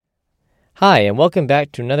Hi, and welcome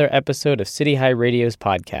back to another episode of City High Radio's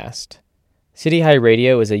podcast. City High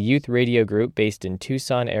Radio is a youth radio group based in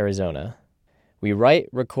Tucson, Arizona. We write,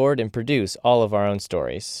 record, and produce all of our own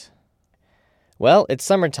stories. Well, it's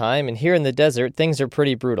summertime, and here in the desert, things are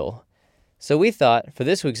pretty brutal. So we thought, for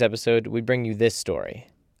this week's episode, we'd bring you this story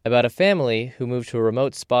about a family who moved to a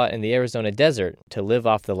remote spot in the Arizona desert to live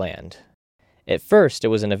off the land. At first, it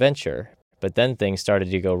was an adventure, but then things started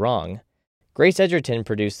to go wrong. Grace Edgerton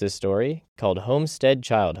produced this story, called Homestead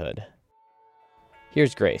Childhood.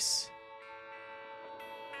 Here's Grace.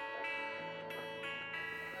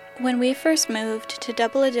 When we first moved to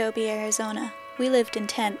Double Adobe, Arizona, we lived in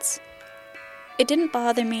tents. It didn't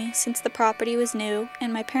bother me since the property was new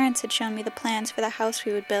and my parents had shown me the plans for the house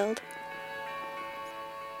we would build.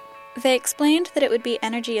 They explained that it would be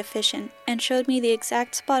energy efficient and showed me the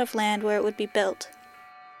exact spot of land where it would be built.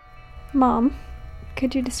 Mom,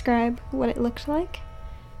 could you describe what it looked like?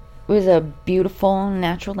 It was a beautiful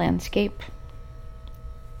natural landscape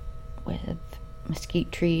with mesquite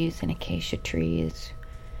trees and acacia trees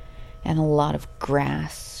and a lot of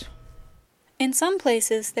grass. In some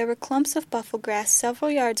places, there were clumps of buffalo grass several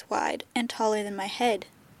yards wide and taller than my head.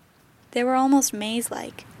 They were almost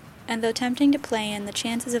maze-like, and though tempting to play in, the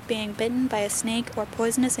chances of being bitten by a snake or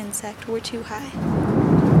poisonous insect were too high.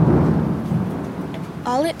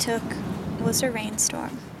 All it took was a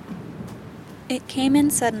rainstorm. It came in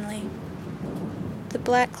suddenly, the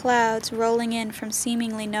black clouds rolling in from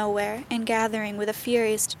seemingly nowhere and gathering with a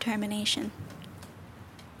furious determination.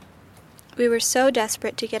 We were so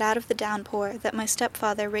desperate to get out of the downpour that my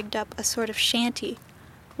stepfather rigged up a sort of shanty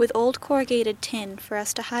with old corrugated tin for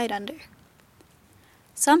us to hide under.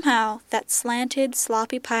 Somehow, that slanted,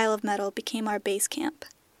 sloppy pile of metal became our base camp.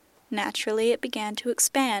 Naturally, it began to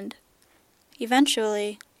expand.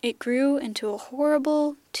 Eventually, it grew into a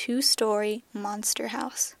horrible 2-story monster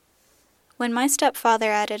house. When my stepfather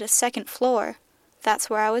added a second floor, that's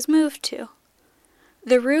where I was moved to.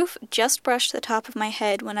 The roof just brushed the top of my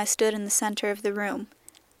head when I stood in the center of the room,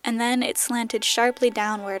 and then it slanted sharply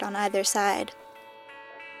downward on either side.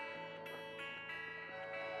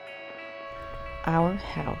 Our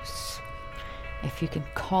house, if you can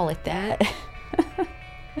call it that,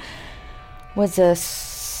 was a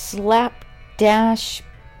slapdash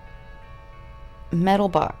metal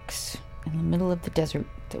box in the middle of the desert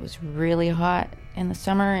that was really hot in the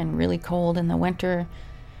summer and really cold in the winter,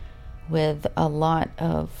 with a lot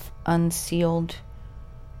of unsealed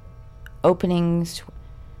openings.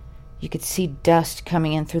 You could see dust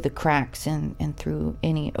coming in through the cracks and through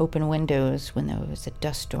any open windows when there was a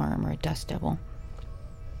dust storm or a dust devil.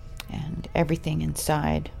 And everything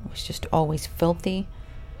inside was just always filthy,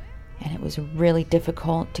 and it was really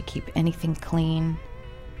difficult to keep anything clean.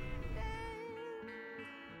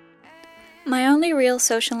 My only real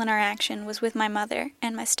social interaction was with my mother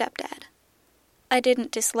and my stepdad. I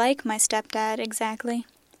didn't dislike my stepdad exactly.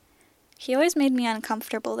 He always made me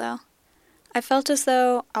uncomfortable, though. I felt as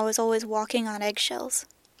though I was always walking on eggshells.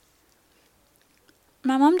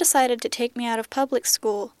 My mom decided to take me out of public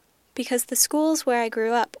school because the schools where I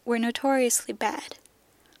grew up were notoriously bad.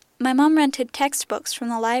 My mom rented textbooks from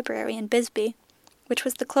the library in Bisbee, which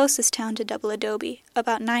was the closest town to Double Adobe,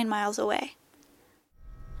 about 9 miles away.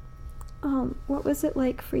 What was it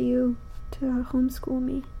like for you to homeschool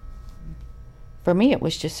me? For me, it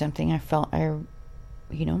was just something I felt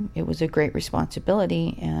it was a great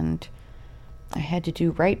responsibility, and I had to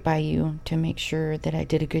do right by you to make sure that I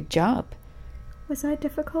did a good job. Was I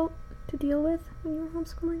difficult to deal with when you were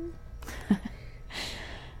homeschooling me?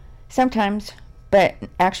 Sometimes, but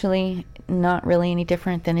actually not really any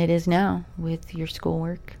different than it is now with your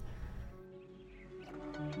schoolwork.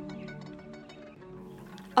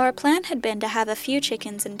 Our plan had been to have a few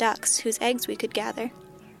chickens and ducks whose eggs we could gather.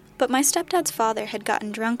 But my stepdad's father had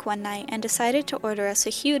gotten drunk one night and decided to order us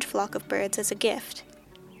a huge flock of birds as a gift.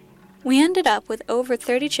 We ended up with over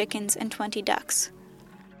 30 chickens and 20 ducks.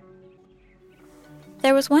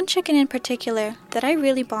 There was one chicken in particular that I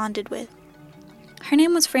really bonded with. Her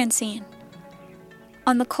name was Francine.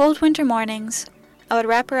 On the cold winter mornings, I would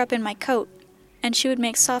wrap her up in my coat, and she would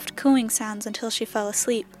make soft cooing sounds until she fell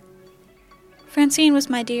asleep. Francine was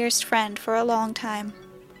my dearest friend for a long time.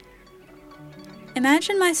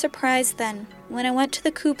 Imagine my surprise then when I went to the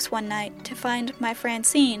coops one night to find my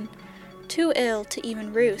Francine too ill to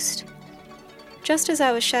even roost. Just as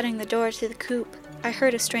I was shutting the door to the coop, I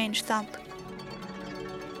heard a strange thump.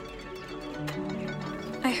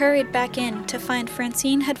 I hurried back in to find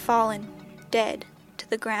Francine had fallen, dead, to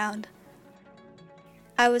the ground.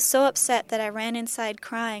 I was so upset that I ran inside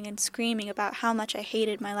crying and screaming about how much I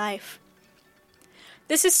hated my life.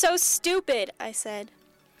 "This is so stupid," I said.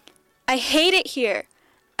 I hate it here.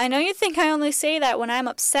 I know you think I only say that when I'm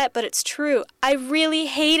upset, but it's true. I really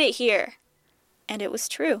hate it here. And it was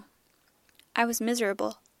true. I was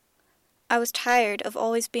miserable. I was tired of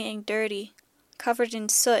always being dirty, covered in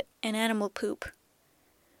soot and animal poop.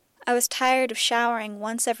 I was tired of showering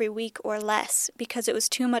once every week or less because it was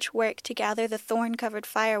too much work to gather the thorn-covered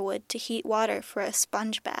firewood to heat water for a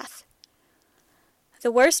sponge bath.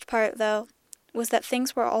 The worst part, though, was that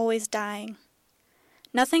things were always dying.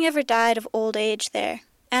 Nothing ever died of old age there.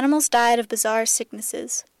 Animals died of bizarre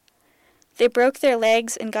sicknesses. They broke their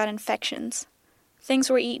legs and got infections. Things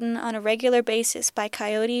were eaten on a regular basis by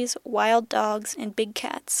coyotes, wild dogs, and big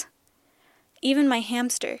cats. Even my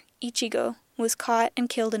hamster, Ichigo, was caught and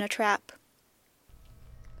killed in a trap.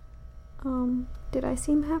 Did I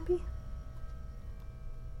seem happy?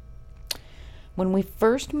 When we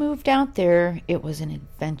first moved out there, it was an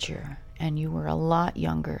adventure, and you were a lot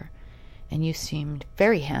younger, and you seemed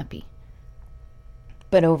very happy.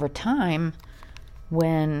 But over time,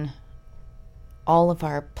 when all of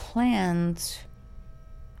our plans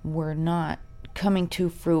were not coming to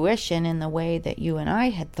fruition in the way that you and I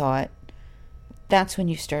had thought, that's when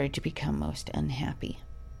you started to become most unhappy.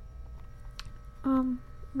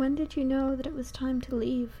 When did you know that it was time to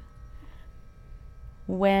leave?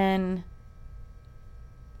 When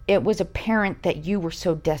it was apparent that you were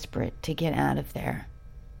so desperate to get out of there.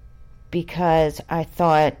 Because I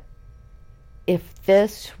thought, if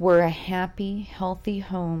this were a happy, healthy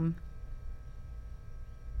home,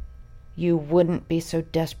 you wouldn't be so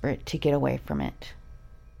desperate to get away from it.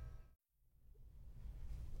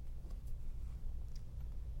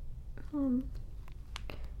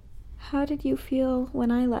 How did you feel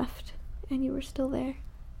when I left and you were still there?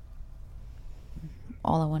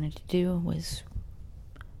 All I wanted to do was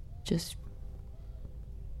just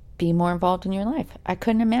be more involved in your life. I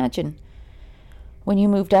couldn't imagine. When you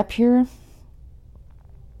moved up here,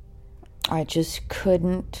 I just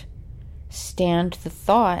couldn't stand the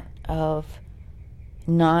thought of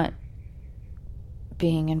not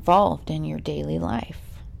being involved in your daily life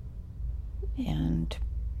and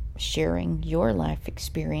sharing your life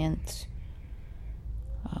experience.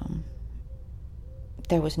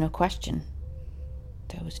 There was no question.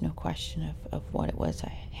 There was no question of what it was I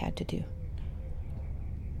had to do.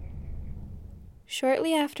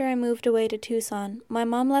 Shortly after I moved away to Tucson, my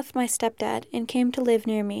mom left my stepdad and came to live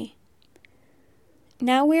near me.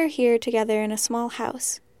 Now we're here together in a small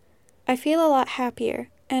house. I feel a lot happier,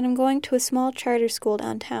 and I'm going to a small charter school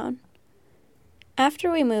downtown.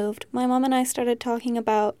 After we moved, my mom and I started talking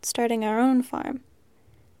about starting our own farm.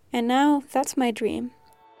 And now that's my dream.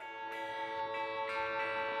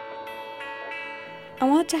 I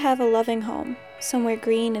want to have a loving home, somewhere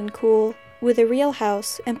green and cool, with a real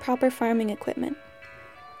house and proper farming equipment.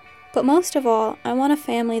 But most of all, I want a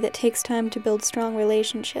family that takes time to build strong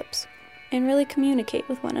relationships and really communicate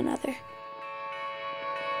with one another.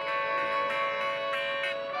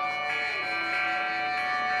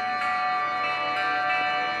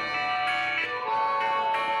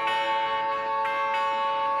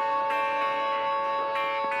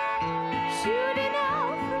 Shooting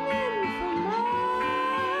out from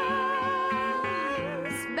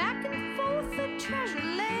infamous, back and forth a treasure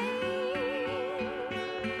lane,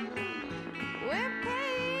 where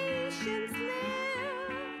patience lived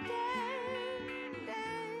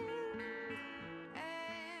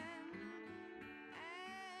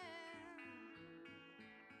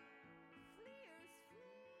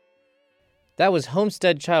That was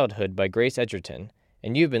Homestead Childhood by Grace Edgerton,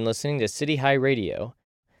 and you've been listening to City High Radio.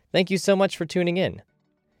 Thank you so much for tuning in.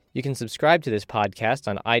 You can subscribe to this podcast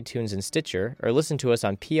on iTunes and Stitcher, or listen to us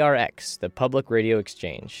on PRX, the Public Radio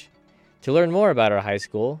Exchange. To learn more about our high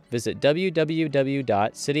school, visit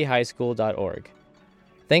www.cityhighschool.org.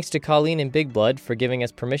 Thanks to Colleen and Big Blood for giving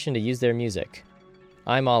us permission to use their music.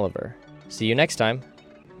 I'm Oliver. See you next time.